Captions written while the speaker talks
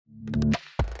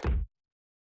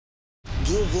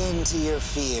give in to your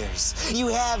fears. You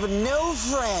have no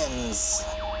friends.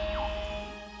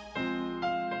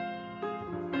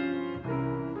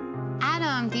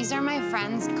 Adam, these are my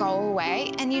friends. Go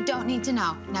away, and you don't need to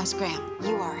know. Now scram.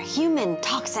 You are a human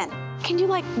toxin. Can you,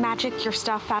 like, magic your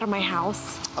stuff out of my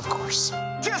house? Of course.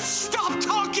 Just stop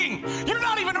talking! You're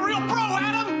not even a real pro,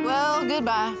 Adam! Well,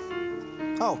 goodbye.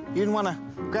 Oh, you didn't want to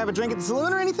grab a drink at the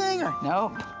saloon or anything, or?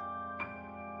 Nope.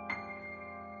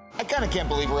 I kind of can't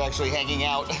believe we're actually hanging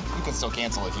out. You can still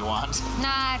cancel if you want.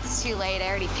 Nah, it's too late. I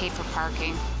already paid for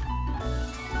parking.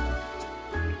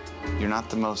 You're not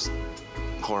the most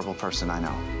horrible person I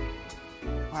know.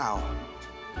 Wow.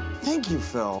 Thank you,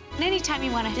 Phil. And anytime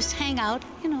you want to just hang out,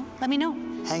 you know, let me know.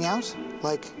 Hang out?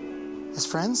 Like, as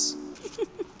friends?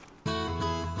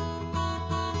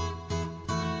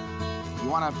 You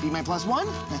want to be my plus one?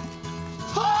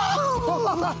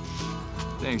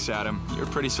 Thanks, Adam. You're a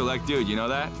pretty select dude, you know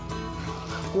that?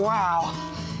 Wow.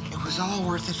 It was all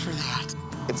worth it for that.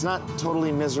 It's not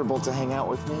totally miserable to hang out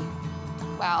with me.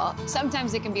 Well,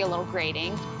 sometimes it can be a little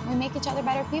grating. We make each other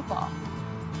better people.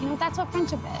 You know, that's what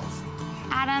friendship is.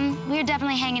 Adam, we're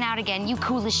definitely hanging out again. You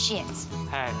cool as shit.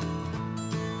 Hey.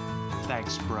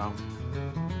 Thanks, bro.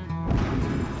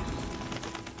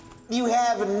 You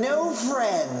have no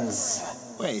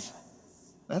friends. Wait,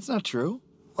 that's not true.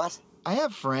 What? I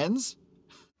have friends.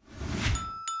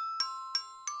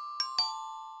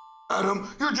 Adam,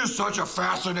 you're just such a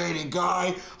fascinating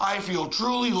guy. I feel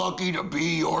truly lucky to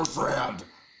be your friend.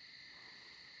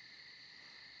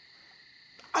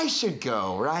 I should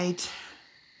go, right?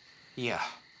 Yeah.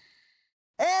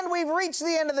 And we've reached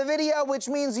the end of the video, which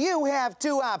means you have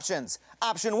two options.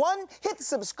 Option one, hit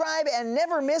subscribe and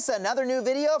never miss another new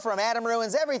video from Adam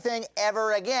Ruins Everything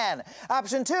ever again.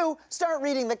 Option two, start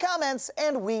reading the comments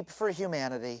and weep for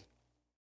humanity.